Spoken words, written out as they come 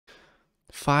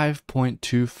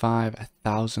5.25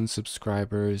 thousand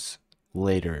subscribers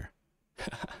later.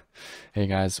 Hey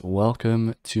guys,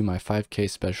 welcome to my 5K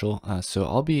special. So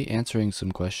I'll be answering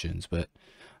some questions, but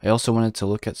I also wanted to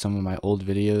look at some of my old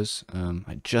videos.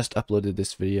 I just uploaded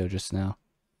this video just now,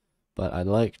 but I'd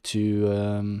like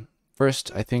to,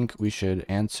 first I think we should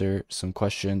answer some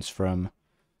questions from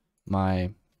my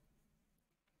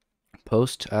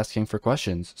post asking for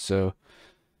questions. So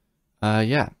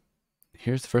yeah.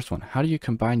 Here's the first one. How do you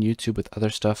combine YouTube with other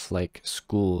stuff like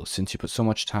school since you put so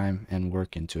much time and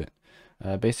work into it?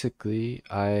 Basically,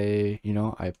 I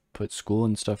put school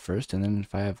and stuff first, and then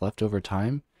if I have leftover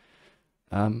time,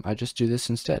 I just do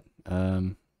this instead.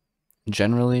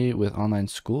 Generally, with online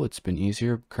school, it's been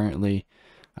easier. Currently,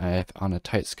 I'm on a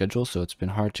tight schedule, so it's been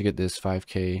hard to get this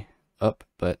 5K up,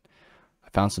 but I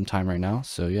found some time right now,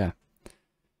 so yeah.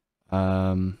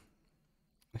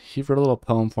 He wrote a little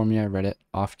poem for me. I read it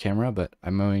off camera, but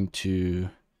I'm going to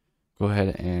go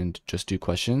ahead and just do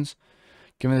questions.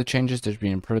 Given the changes there's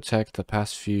been in Protect the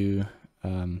past few,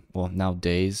 well, now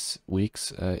days,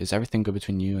 weeks, is everything good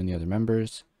between you and the other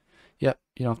members? Yep,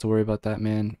 you don't have to worry about that,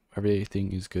 man.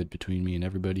 Everything is good between me and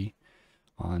everybody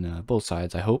on both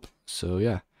sides, I hope. So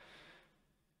yeah.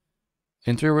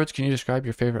 In 3 words, can you describe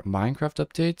your favorite Minecraft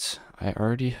updates? I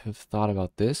already have thought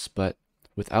about this, but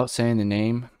without saying the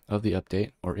name of the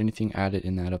update or anything added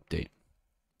in that update.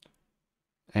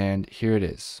 And here it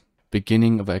is.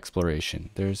 Beginning of exploration.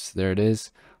 There it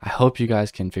is. I hope you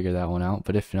guys can figure that one out,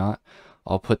 but if not,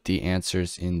 I'll put the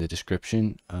answers in the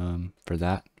description for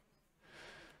that.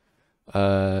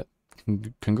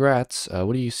 Congrats.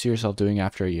 What do you see yourself doing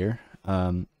after a year?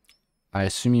 I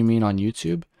assume you mean on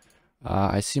YouTube.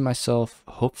 I see myself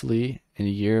hopefully in a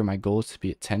year. My goal is to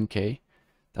be at 10K.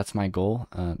 That's my goal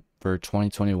for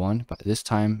 2021. But this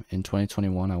time in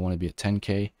 2021, I want to be at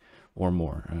 10K or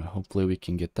more. Hopefully we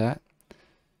can get that.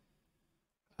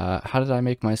 How did I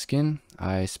make my skin?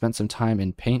 I spent some time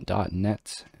in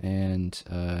paint.net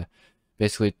and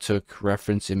basically took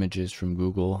reference images from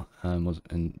Google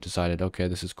and decided, okay,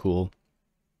 this is cool.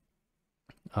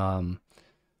 I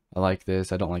like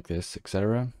this, I don't like this,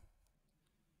 etc.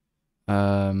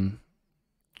 Why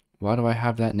do I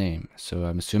have that name? So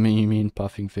I'm assuming you mean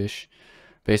PuffingFish.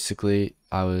 Basically,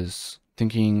 I was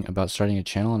thinking about starting a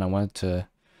channel and I wanted to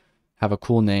have a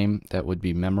cool name that would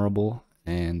be memorable.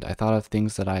 And I thought of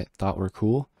things that I thought were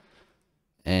cool.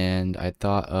 And I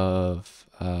thought of,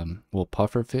 well,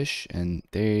 pufferfish, and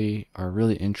they are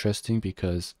really interesting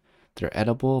because they're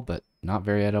edible, but not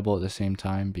very edible at the same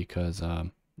time because,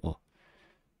 well,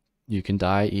 you can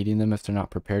die eating them if they're not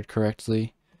prepared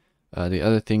correctly. The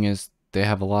other thing is they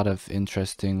have a lot of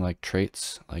interesting like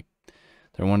traits. Like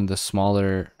they're one of the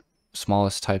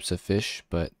smallest types of fish,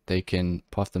 but they can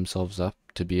puff themselves up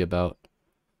to be about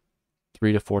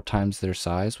 3 to 4 times their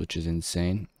size, which is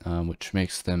insane, which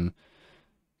makes them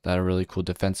that a really cool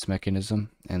defense mechanism.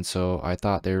 And so I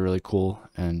thought they were really cool,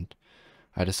 and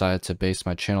I decided to base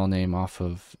my channel name off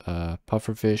of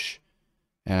pufferfish,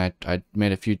 and I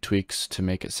made a few tweaks to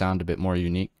make it sound a bit more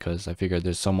unique because I figured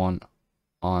there's someone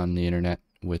on the internet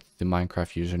with the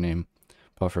Minecraft username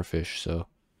pufferfish, so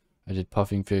I did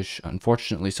PuffingFish.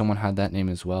 Unfortunately, someone had that name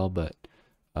as well, but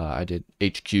I did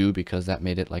HQ because that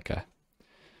made it like a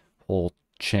whole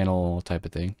channel type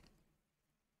of thing.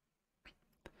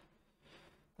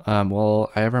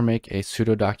 Will I ever make a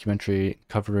pseudo documentary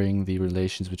covering the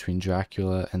relations between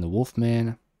Dracula and the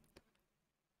Wolfman?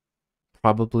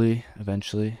 Probably,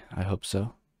 eventually. I hope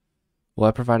so. Will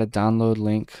I provide a download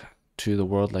link to the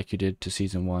world like you did to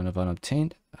season 1 of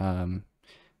Unobtained?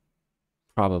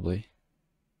 Probably.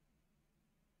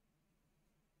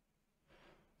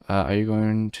 Are you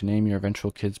going to name your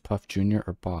eventual kids Puff Jr.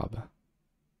 or Bob?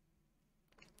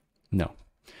 No.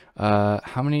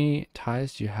 How many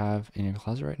ties do you have in your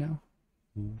closet right now?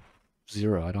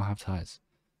 0. I don't have ties.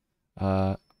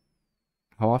 How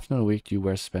often a week do you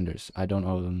wear suspenders? I don't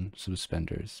own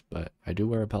suspenders, but I do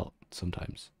wear a belt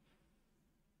sometimes.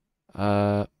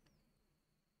 I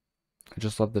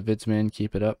just love the vids, man.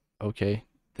 Keep it up. Okay,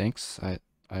 thanks. I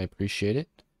appreciate it.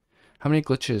 How many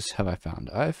glitches have I found?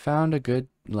 I've found a good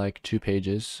like 2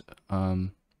 pages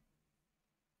of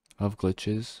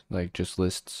glitches, like just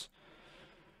lists.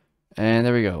 And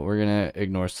there we go. We're gonna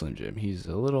ignore Slim Jim. He's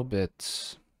a little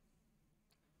bit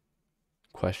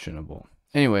questionable.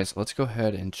 Anyways, let's go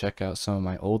ahead and check out some of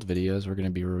my old videos. We're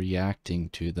gonna be reacting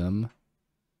to them.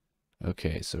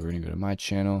 Okay, so we're gonna go to my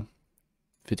channel,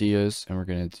 videos, and we're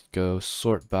gonna go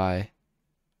sort by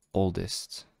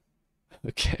oldest.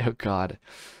 Okay, oh god.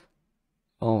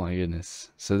 Oh my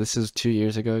goodness. So this is 2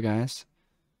 years ago, guys.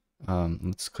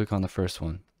 Let's click on the first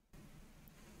one.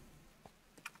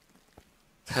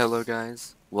 Hello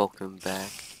guys, welcome back.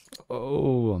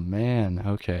 Oh man,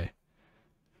 okay.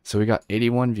 So we got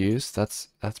 81 views. That's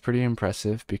pretty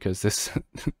impressive because this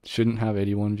shouldn't have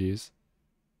 81 views.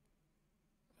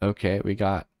 Okay, we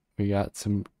got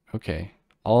some okay.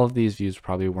 All of these views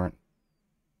probably weren't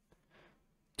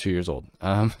 2 years old.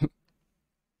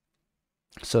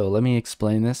 So let me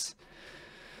explain this.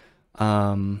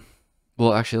 Um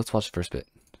well actually let's watch the first bit.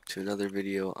 To another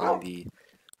video on the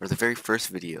very first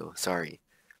video, sorry.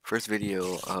 First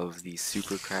video of the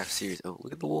Supercraft series. Oh,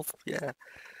 look at the wolf, yeah.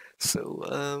 So,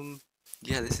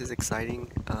 yeah, this is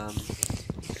exciting.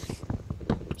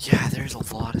 Yeah, there's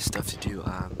a lot of stuff to do.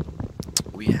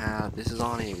 This is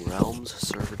on a Realms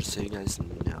server, just so you guys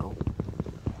know.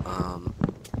 Um,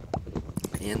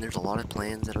 and there's a lot of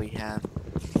plans that we have.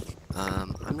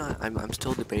 I'm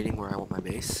still debating where I want my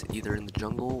base, either in the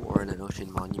jungle or in an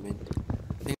ocean monument.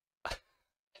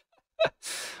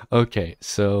 Okay,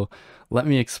 so let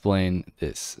me explain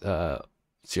this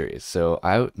series. So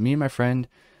me and my friend,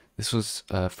 this was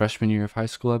freshman year of high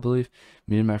school, I believe.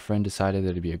 Me and my friend decided that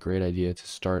it'd be a great idea to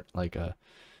start like a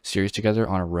series together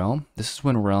on a realm. This is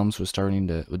when realms was starting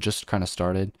to just kind of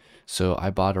started. So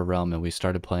I bought a realm and we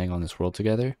started playing on this world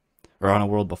together, or on a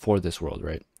world before this world,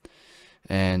 right?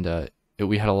 And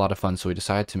we had a lot of fun, so we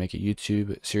decided to make a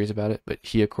YouTube series about it. But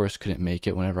he, of course, couldn't make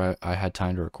it whenever I had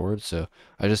time to record, so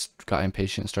I just got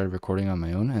impatient and started recording on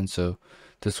my own. And so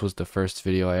this was the first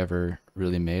video I ever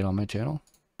really made on my channel.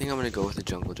 I think I'm gonna go with the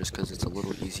jungle just because it's a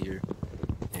little easier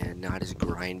and not as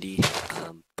grindy.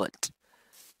 But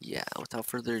yeah, without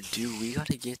further ado, we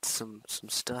gotta get some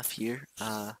stuff here.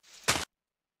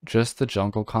 Just the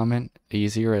jungle comment,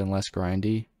 easier and less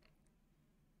grindy.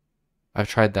 I've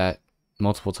tried that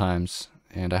multiple times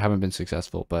and I haven't been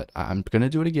successful, but I'm gonna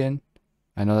do it again.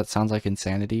 I know that sounds like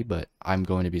insanity, but I'm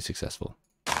going to be successful.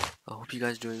 I hope you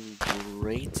guys are doing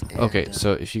great. Okay, And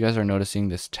so if you guys are noticing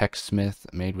this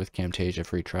TextSmith made with Camtasia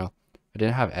free trial, I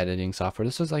didn't have editing software.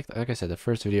 This was like I said, the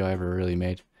first video I ever really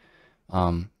made.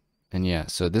 Um, and yeah,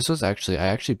 so this was actually I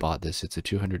actually bought this. It's a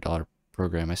 $200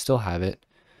 program. I still have it.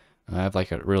 I have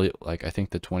like a really like I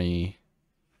think the 20.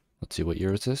 Let's see, what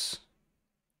year is this?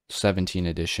 17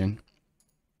 edition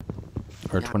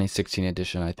or yeah, 2016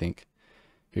 edition, I think,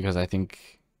 because I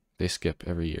think they skip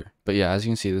every year. But yeah, as you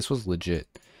can see, this was legit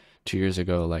 2 years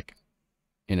ago, like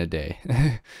in a day.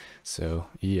 So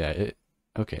yeah,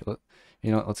 okay.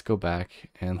 Let's go back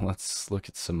and let's look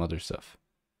at some other stuff.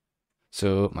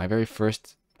 So my very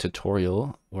first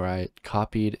tutorial where I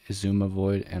copied Izuma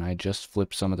Void and I just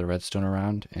flipped some of the redstone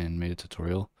around and made a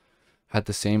tutorial had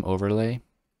the same overlay.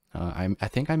 I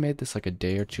think I made this like a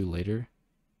day or two later.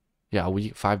 Yeah,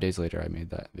 5 days later I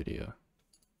made that video.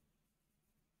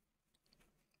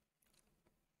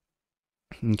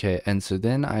 Okay, and so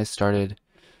then I started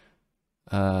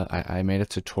I made a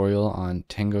tutorial on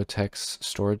Tango Tech's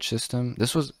storage system.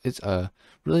 It's a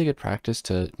really good practice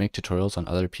to make tutorials on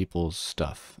other people's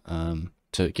stuff,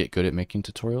 to get good at making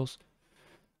tutorials.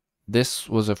 This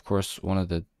was, of course, one of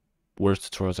the worst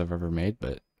tutorials I've ever made,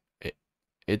 but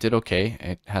it did okay.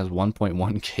 It has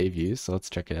 1.1K views, so let's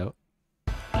check it out.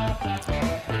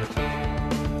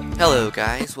 hello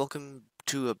guys, welcome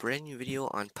to a brand new video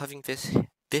on PuffingFish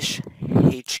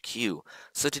HQ.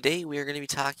 So today we are going to be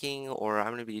talking, or I'm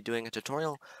going to be doing a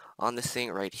tutorial on this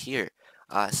thing right here.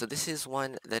 So this is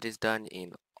one that is done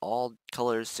in all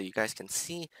colors so you guys can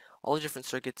see all the different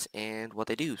circuits and what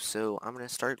they do. So I'm going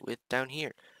to start with down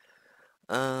here.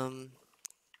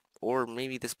 Or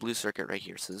maybe this blue circuit right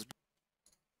here.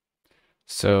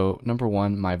 So number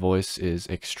one, my voice is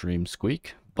extreme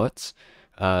squeak, but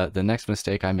the next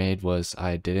mistake I made was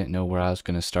I didn't know where I was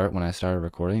going to start when I started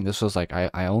recording. This was like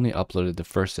I only uploaded the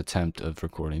first attempt of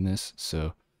recording this,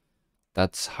 so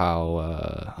that's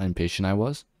how impatient I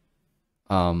was.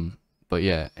 But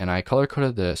yeah, and I color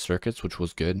coded the circuits, which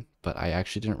was good, but I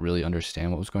actually didn't really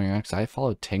understand what was going on because I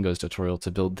followed Tango's tutorial to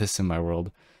build this in my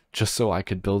world just so I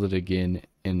could build it again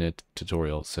in a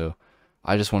tutorial. So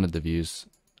I just wanted the views.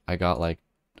 I got like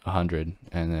 100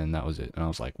 and then that was it. And I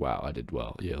was like, wow, I did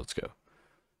well. Yeah, let's go.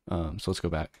 So let's go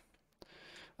back.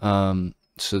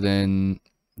 So then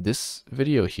this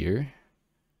video here,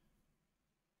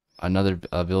 another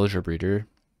villager breeder,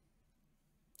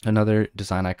 another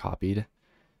design I copied.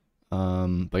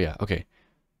 But yeah, okay.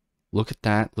 Look at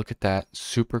that. Look at that.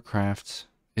 Supercraft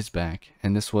is back.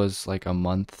 And this was like a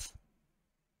month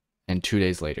and 2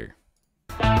 days later.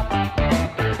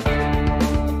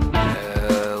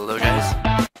 Hello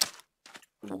guys.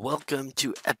 Welcome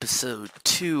to episode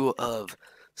 2 of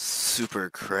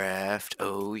Supercraft.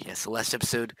 Oh yes, the last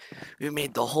episode we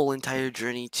made the whole entire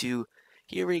journey to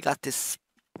here. We got this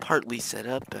partly set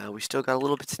up. We still got a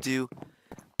little bit to do.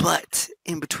 But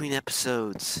in between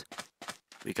episodes,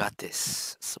 we got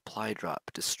this supply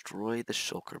drop. Destroy the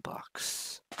shulker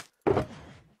box.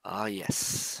 Ah,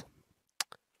 yes.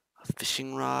 A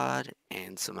fishing rod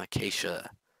and some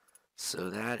acacia. So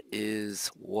that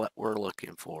is what we're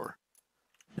looking for.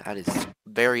 That is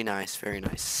very nice, very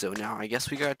nice. So now I guess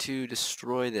we got to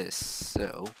destroy this.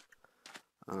 So,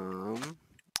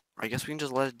 I guess we can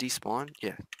just let it despawn.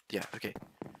 Yeah, okay.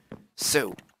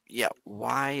 So, yeah,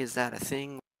 why is that a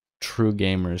thing? True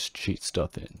gamers cheat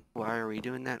stuff in. Why are we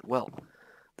doing that? Well,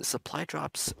 the supply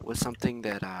drops was something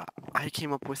that I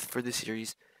came up with for this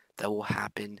series that will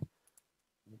happen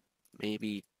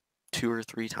maybe 2 or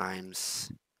 3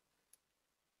 times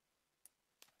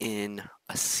in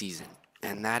a season.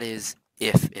 And that is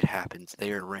if it happens.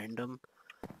 They are random.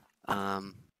 Not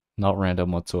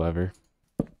random whatsoever.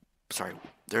 Sorry,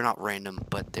 they're not random,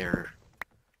 but they're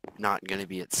not going to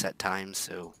be at set times,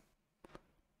 so...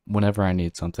 Whenever I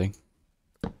need something.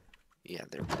 Yeah,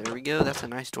 there we go. That's a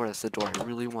nice door. That's the door I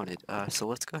really wanted. So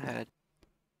let's go ahead.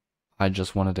 I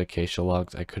just wanted acacia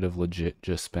logs. I could have legit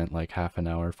just spent like half an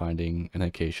hour finding an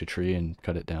acacia tree and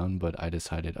cut it down, but I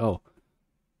decided, oh,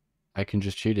 I can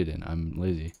just cheat it in. I'm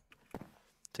lazy.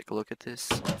 Take a look at this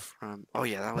from... Oh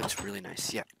yeah, that looks really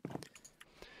nice. Yeah.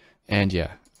 And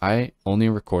yeah, I only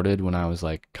recorded when I was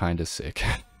like kind of sick.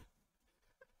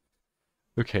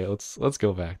 Okay, let's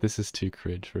go back. This is too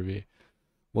cringe for me.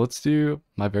 Let's do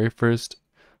my very first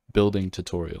building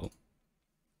tutorial.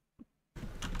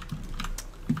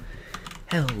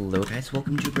 Hello guys,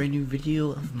 welcome to a brand new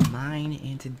video of mine,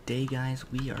 and today guys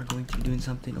we are going to be doing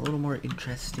something a little more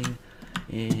interesting,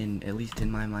 and at least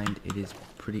in my mind it is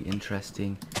pretty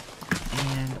interesting.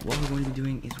 And what we're going to be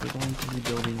doing is we're going to be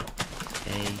building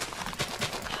a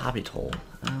hobbit hole.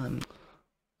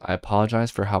 I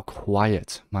apologize for how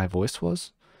quiet my voice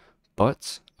was,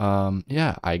 but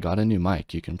yeah, I got a new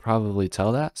mic. You can probably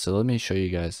tell that. So let me show you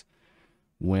guys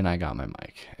when I got my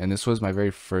mic. And this was my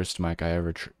very first mic I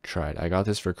ever tried. I got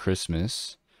this for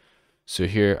Christmas. So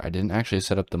here, I didn't actually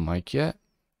set up the mic yet,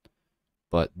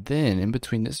 but then in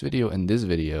between this video and this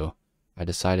video, I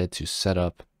decided to set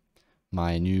up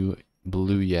my new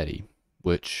Blue Yeti,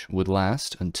 which would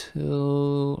last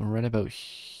until right about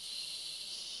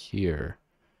here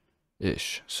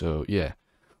ish. So yeah,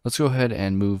 let's go ahead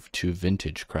and move to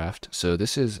Vintage Craft. So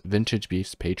this is Vintage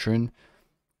Beef's Patron.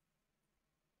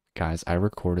 Guys, I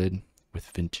recorded with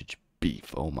Vintage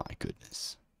Beef. Oh my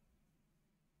goodness.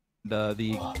 I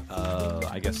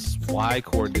guess Y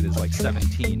coordinate is like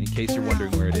 17, in case you're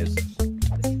wondering where it is.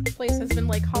 This place has been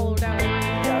like hollowed out.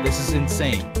 Yeah, this is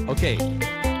insane. Okay.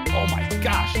 Oh my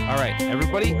gosh. All right,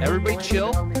 everybody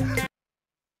chill.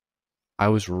 I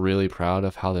was really proud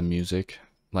of how the music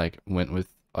like went with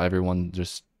everyone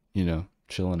just, you know,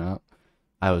 chilling out.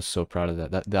 I was so proud of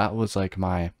that. That was like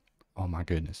my, oh my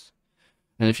goodness.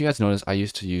 And if you guys notice, I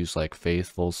used to use like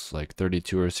Faithful's like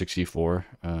 32 or 64.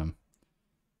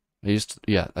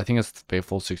 Yeah, I think it's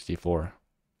Faithful 64.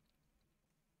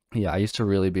 Yeah, I used to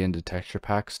really be into texture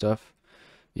pack stuff.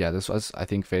 Yeah, this was, I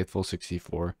think, Faithful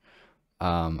 64.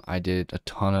 I did a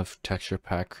ton of texture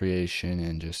pack creation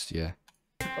and just, yeah.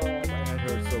 Oh, my head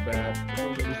hurts so bad.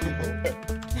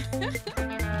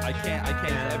 I can't.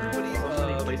 Everybody,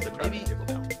 maybe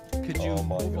could you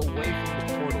move away from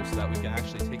the portal so that we can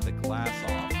actually take the glass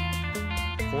off?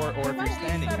 Or if you're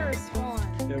standing. Yeah,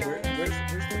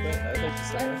 where's the bed? I'd like to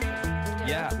set up.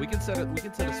 Yeah, we can set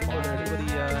a spot.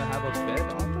 Anybody have a bed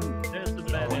on them? There's the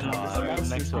bed.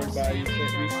 Next one. By, you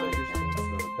can't reset your stuff.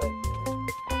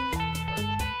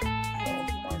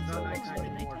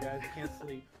 Guys, can't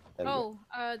sleep. Oh,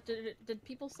 did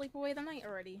people sleep away the night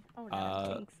already? Oh, no, I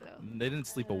don't think so. They didn't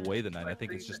sleep away the night. I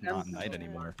think it's just not night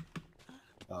anymore.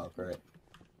 Oh, great.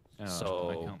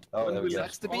 So,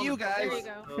 sucks to be you guys. There you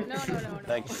go. No.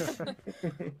 Thanks.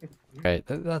 Okay,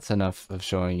 that's enough of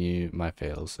showing you my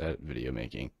fails at video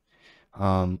making.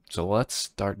 So let's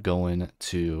start going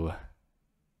to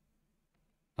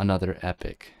another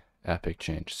epic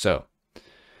change. So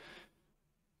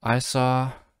I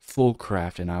saw Full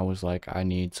Craft and I was like, I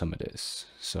need some of this.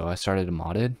 So I started a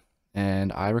modded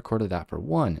and I recorded that for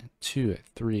 1, 2,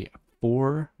 3,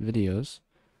 4 videos.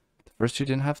 The first 2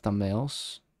 didn't have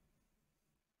thumbnails.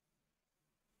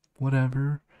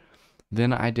 Whatever.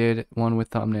 Then I did one with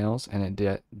thumbnails and it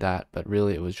did that, but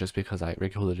really it was just because I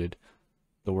recorded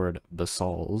the word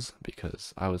basalts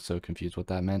because I was so confused what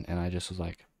that meant, and I just was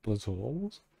like,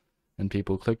 basalts? And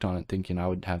people clicked on it thinking I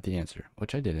would have the answer,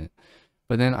 which I didn't.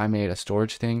 But then I made a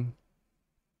storage thing,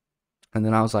 and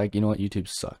then I was like, you know what, YouTube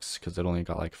sucks because it only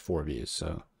got like 4 views.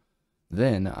 So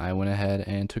then I went ahead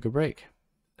and took a break,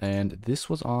 and this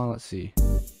was on, let's see,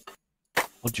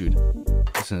 Oh, Jude,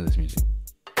 listen to this music.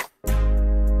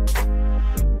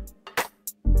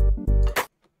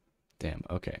 Damn,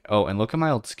 okay. Oh, and look at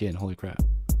my old skin. Holy crap.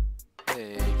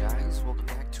 Hey guys, welcome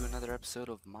back to another episode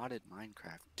of Modded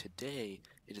Minecraft. Today,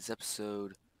 it is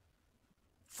episode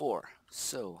 4.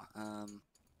 So,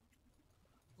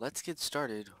 let's get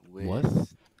started with... What?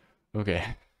 Okay.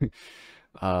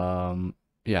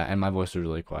 Yeah, and my voice is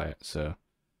really quiet, so,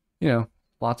 you know,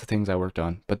 lots of things I worked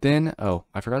on. But then, oh,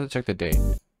 I forgot to check the date.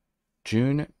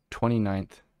 June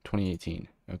 29th, 2018,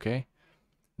 okay?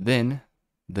 Then,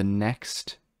 the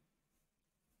next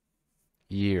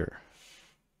year.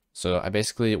 So I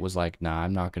basically was like, nah,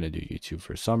 I'm not gonna do YouTube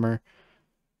for summer.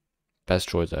 Best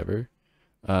choice ever.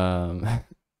 And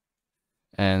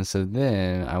so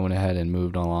then I went ahead and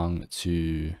moved along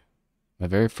to my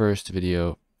very first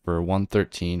video for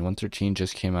 113. 113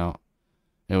 just came out.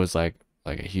 It was like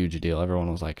a huge deal.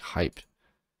 Everyone was like hyped.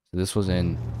 So this was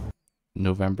in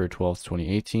November 12th,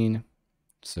 2018.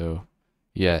 So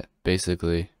yeah,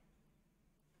 basically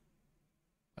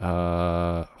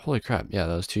holy crap, yeah,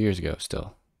 that was 2 years ago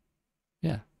still.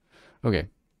 Yeah. Okay.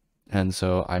 And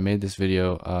so I made this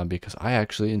video because I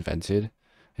actually invented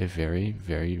a very,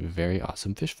 very, very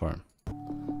awesome fish farm.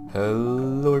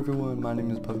 Hello everyone, my name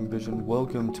is PuffingFish and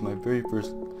welcome to my very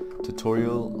first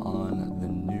tutorial on the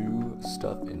new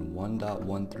stuff in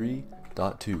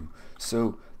 1.13.2.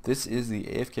 So this is the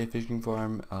AFK fishing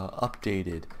farm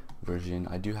updated version.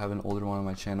 I do have an older one on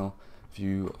my channel if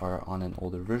you are on an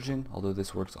older version, although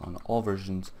this works on all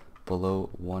versions below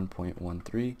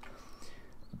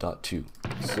 1.13.2.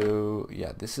 So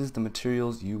yeah, this is the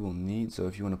materials you will need. So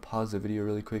if you want to pause the video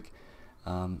really quick,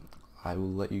 I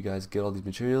will let you guys get all these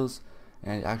materials,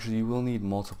 and actually you will need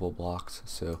multiple blocks,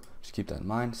 so just keep that in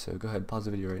mind. So go ahead, pause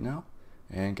the video right now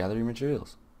and gather your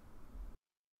materials.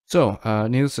 So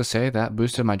needless to say, that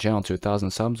boosted my channel to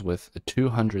 1,000 subs with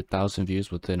 200,000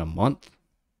 views within a month.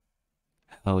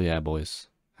 Hell yeah, boys.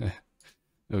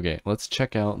 Okay, let's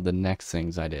check out the next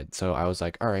things I did. So I was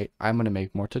like, all right, I'm gonna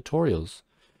make more tutorials.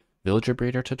 Villager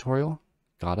breeder tutorial,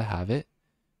 gotta have it.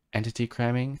 Entity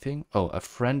cramming thing. Oh, a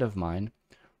friend of mine,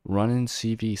 Runnin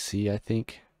CVC, I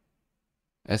think.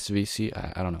 SVC,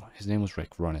 I don't know. His name was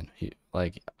Rick Runnin.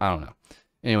 I don't know.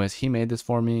 Anyways, he made this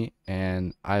for me,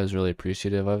 and I was really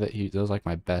appreciative of it. It was like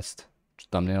my best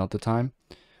thumbnail at the time,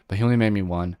 but he only made me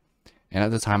one. And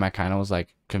at the time, I kind of was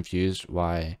like confused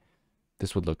why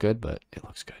this would look good, but it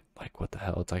looks good. Like, what the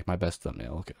hell? It's like my best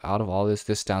thumbnail. Look, out of all this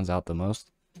stands out the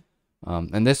most.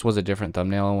 And this was a different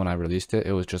thumbnail when I released it.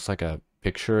 It was just like a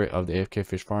picture of the AFK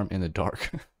fish farm in the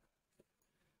dark.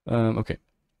 Okay.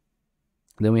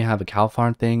 Then we have a cow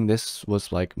farm thing. This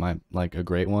was like a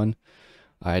great one.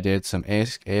 I did some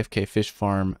AFK fish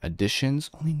farm additions.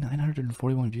 Only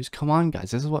 941 views. Come on, guys.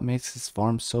 This is what makes this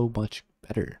farm so much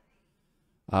better.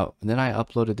 Then I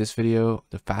uploaded this video,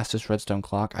 the fastest redstone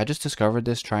clock. I just discovered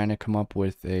this trying to come up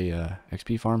with a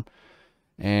XP farm.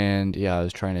 And yeah, I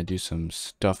was trying to do some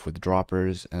stuff with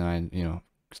droppers, and I,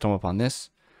 stumbled upon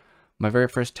this. My very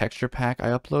first texture pack I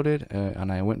uploaded,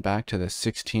 and I went back to the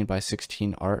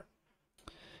 16x16 art.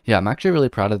 Yeah, I'm actually really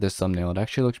proud of this thumbnail. It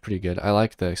actually looks pretty good. I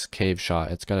like this cave shot.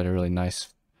 It's got a really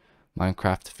nice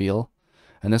Minecraft feel.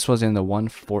 And this was in the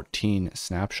 1.14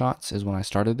 snapshots is when I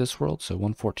started this world. So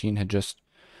 1.14 had just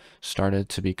started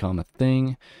to become a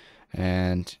thing.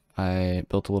 And I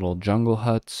built a little jungle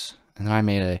huts. And then I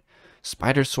made a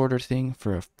spider sorter thing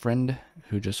for a friend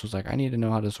who just was like, I need to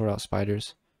know how to sort out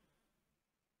spiders.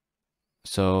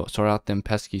 So sort out them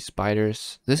pesky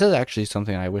spiders. This is actually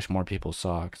something I wish more people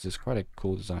saw because it's quite a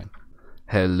cool design.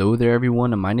 Hello there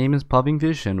everyone, my name is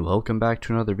PuffingFish and welcome back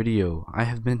to another video. I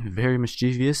have been very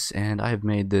mischievous and I have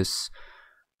made this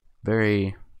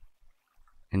very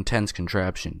intense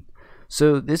contraption.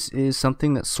 So this is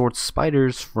something that sorts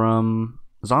spiders from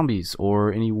zombies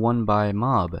or any one-by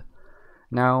mob.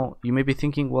 Now you may be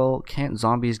thinking, well, can't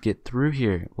zombies get through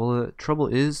here? Well, the trouble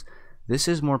is, this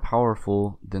is more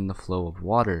powerful than the flow of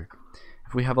water.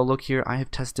 If we have a look here, I have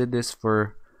tested this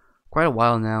for quite a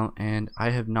while now, and I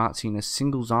have not seen a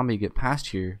single zombie get past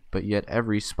here, but yet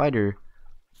every spider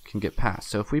can get past.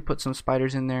 So if we put some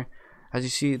spiders in there, as you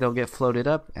see, they'll get floated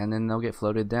up, and then they'll get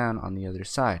floated down on the other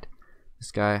side.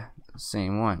 This guy,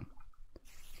 same one.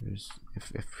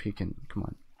 If he can, come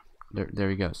on. There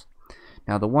he goes.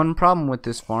 Now the one problem with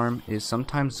this farm is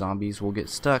sometimes zombies will get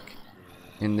stuck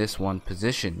in this one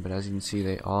position, but as you can see,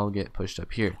 they all get pushed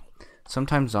up here.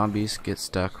 Sometimes zombies get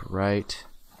stuck right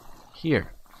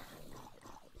here.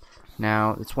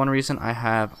 Now it's one reason I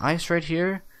have ice right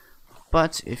here,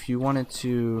 but if you wanted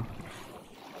to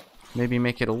maybe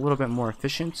make it a little bit more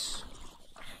efficient,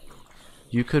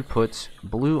 you could put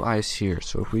blue ice here.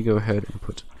 So if we go ahead and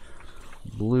put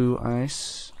blue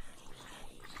ice,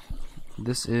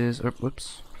 this is, oh,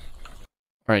 whoops.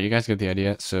 Alright, you guys get the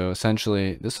idea. So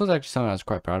essentially, this was actually something I was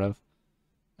quite proud of.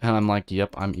 And I'm like,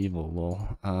 yep, I'm evil,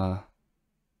 lol.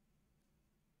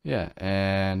 Yeah,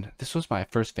 and this was my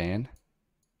first fan.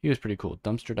 He was pretty cool.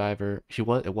 Dumpster diver.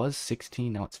 It was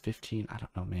 16, now it's 15. I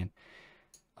don't know, man.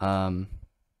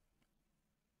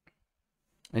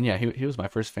 And yeah, he was my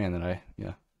first fan that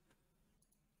yeah.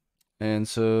 And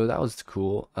so that was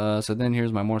cool. So then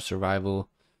here's my more survival.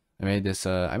 I made this,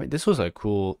 this was a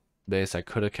cool base I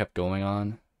could have kept going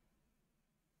on.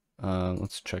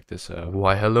 Let's check this out.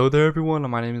 Why hello there everyone,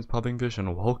 my name is PuffingFish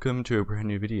and welcome to a brand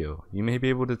new video. You may be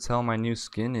able to tell my new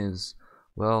skin is,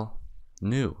 well,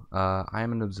 new. I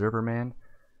am an observer man.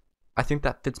 I think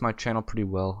that fits my channel pretty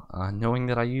well, knowing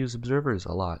that I use observers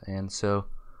a lot, and so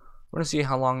we're gonna see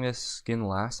how long this skin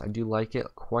lasts. I do like it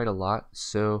quite a lot,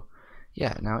 so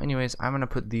yeah. Now anyways, I'm gonna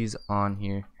put these on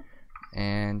here,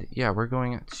 and yeah, we're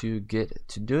going to get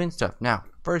to doing stuff. Now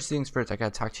first things first, I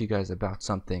gotta talk to you guys about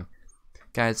something.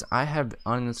 Guys, I have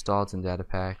uninstalled some data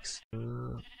packs.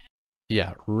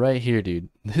 Yeah, right here, dude.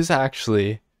 This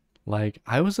actually, like,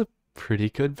 I was a pretty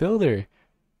good builder.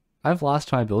 I've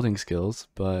lost my building skills,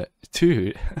 but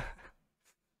dude.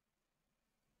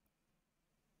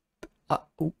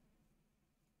 Oh.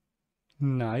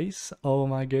 Nice. Oh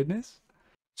my goodness.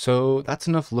 So that's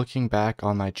enough looking back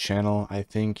on my channel. I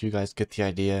think you guys get the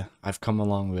idea. I've come a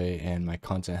long way and my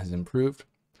content has improved.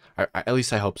 At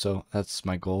least I hope so. That's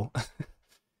my goal.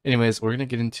 Anyways, we're going to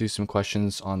get into some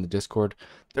questions on the Discord.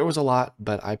 There was a lot,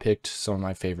 but I picked some of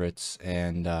my favorites,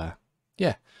 and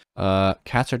yeah.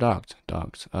 Cats or dogs?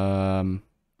 Dogs. What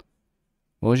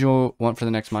would you want for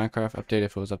the next Minecraft update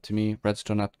if it was up to me?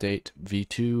 Redstone update,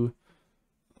 V2.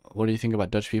 What do you think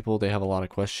about Dutch people? They have a lot of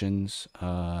questions.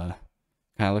 Can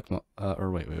I lick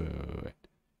or wait.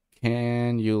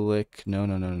 Can you lick? No.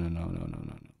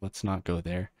 Let's not go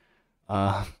there.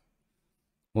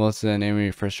 What's the name of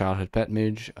your first childhood pet,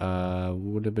 Midge? Does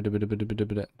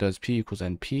P equals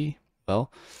NP? Well,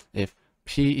 if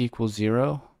P equals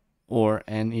 0 or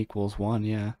N equals 1,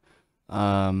 yeah. Do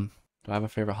I have a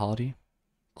favorite holiday?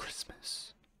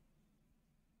 Christmas.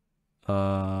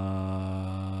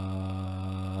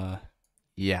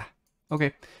 Yeah.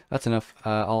 Okay, that's enough.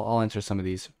 I'll answer some of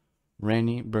these.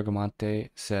 Randy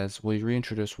Bergamonte says, will you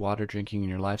reintroduce water drinking in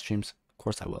your live streams? Of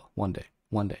course I will. One day.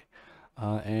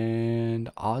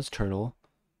 And Oz Turtle,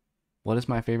 what is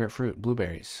my favorite fruit?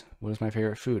 Blueberries. What is my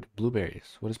favorite food?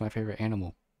 Blueberries. What is my favorite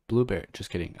animal? Blueberry. Just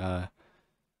kidding.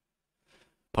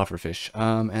 Pufferfish.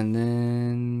 And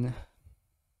then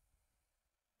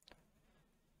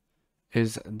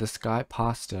is the sky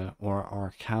pasta or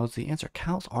are cows the answer?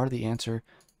 Cows are the answer.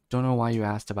 Don't know why you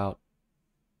asked about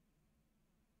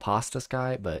pasta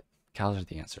sky, but cows are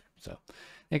the answer. So,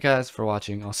 hey guys for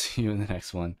watching. I'll see you in the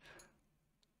next one.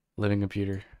 Living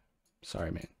computer.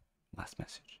 Sorry, man. Last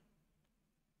message.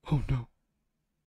 Oh no.